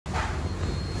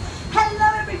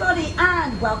everybody,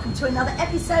 and welcome to another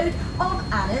episode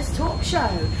of Anna's Talk Show.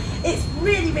 It's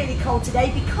really, really cold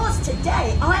today because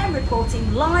today I am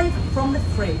reporting live from the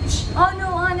fridge. Oh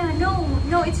no, Anna,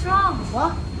 no, it's wrong.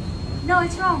 What? No,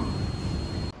 it's wrong.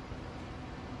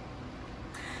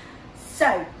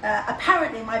 So,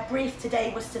 apparently my brief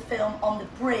today was to film on the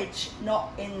bridge,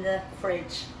 not in the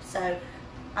fridge. So,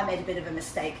 I made a bit of a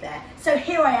mistake there. So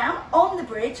here I am on the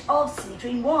bridge of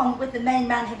SeaDream I with the main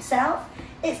man himself.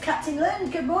 It's Captain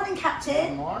Lund. Good morning, Captain.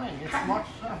 Good morning. It's much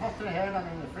hotter here than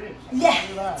in the fridge.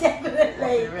 Yeah, definitely.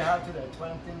 What do we have today?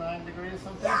 29 degrees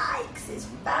something? Yikes, it's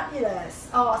fabulous.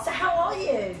 Oh, so how are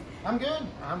you? I'm good.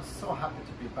 I'm so happy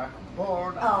to be back on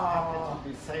board. I'm happy to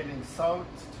be sailing south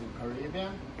to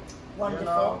Caribbean. Wonderful. You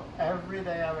know, every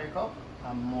day I wake up,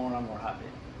 I'm more and more happy.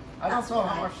 I don't know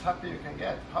how much happy you can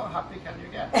get. How happy can you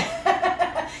get?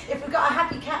 If we've got a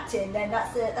happy captain, then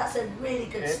that's a really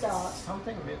good start. It's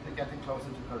something with getting closer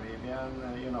to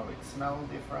Caribbean. You know, it smells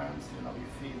different. You know, you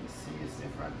feel the sea is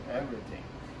different. Everything.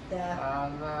 Yeah.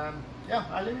 And yeah,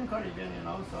 I live in Caribbean. You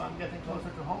know, so I'm getting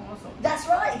closer to home also. That's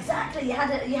right. Exactly. You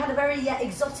had a very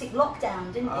exotic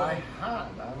lockdown, didn't you? I had.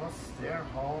 I was there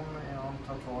home on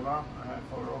Torbjørn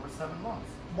for over 7 months.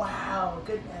 Wow,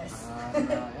 goodness.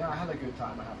 Yeah, I had a good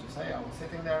time, I have to say. I was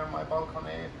sitting there on my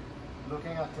balcony,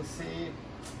 looking at the sea.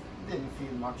 Didn't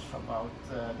feel much about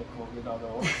the COVID at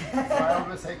all. So I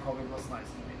always say COVID was nice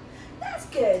to me. That's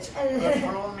good. But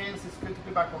for all means, it's good to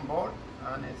be back on board,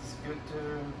 and it's good to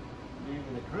be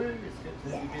with the crew, it's good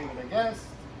to be with the guests,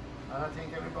 and I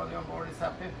think everybody on board is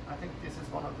happy. I think this is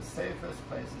one of the safest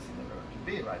places in the world to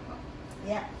be right now.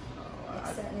 Yeah.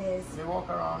 It certainly is. You walk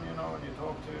around, you know, and you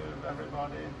talk to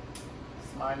everybody,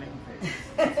 smiling face.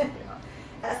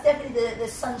 That's definitely the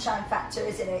sunshine factor,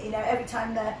 isn't it? You know, every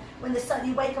time when the sun,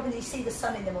 you wake up and you see the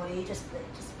sun in the morning, it just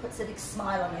puts a big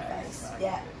smile on your face. Exactly.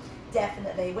 Yeah,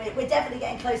 definitely. We're definitely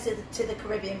getting closer to the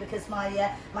Caribbean because my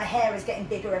hair is getting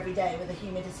bigger every day with the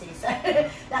humidity. So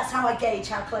that's how I gauge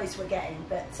how close we're getting.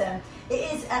 But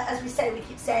it is, as we say, we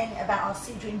keep saying about our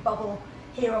SeaDream bubble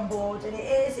here on board, and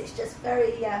it's just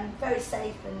very very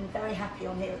safe and very happy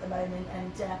on here at the moment,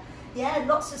 and yeah,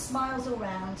 lots of smiles all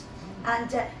round,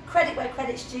 and credit where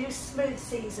credit's due, smooth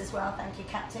seas as well. Thank you,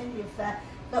 Captain. You've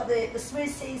got the smooth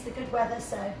seas, the good weather,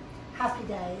 so happy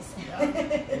days. Yeah,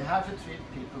 you have to treat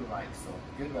people right, so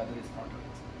good weather is part of it.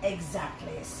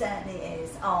 Exactly, it certainly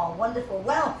is. Oh, wonderful.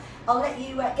 Well, I'll let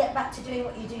you get back to doing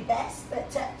what you do best,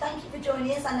 but thank you for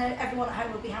joining us. I know everyone at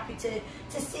home will be happy to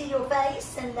see your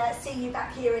face and see you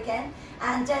back here again.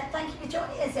 And thank you for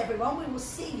joining us, everyone. We will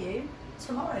see you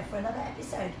tomorrow for another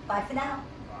episode. Bye for now.